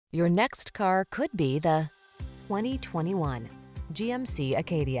Your next car could be the 2021 GMC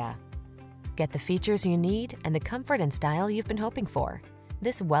Acadia. Get the features you need and the comfort and style you've been hoping for.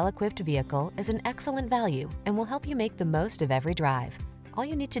 This well-equipped vehicle is an excellent value and will help you make the most of every drive. All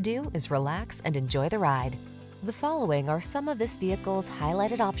you need to do is relax and enjoy the ride. The following are some of this vehicle's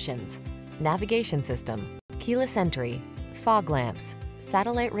highlighted options: navigation system, keyless entry, fog lamps,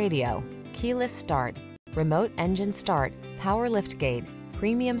 satellite radio, keyless start, remote engine start, power liftgate,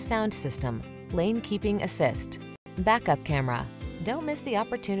 premium sound system, lane keeping assist, backup camera. Don't miss the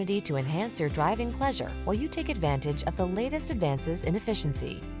opportunity to enhance your driving pleasure while you take advantage of the latest advances in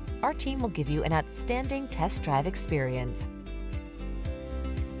efficiency. Our team will give you an outstanding test drive experience.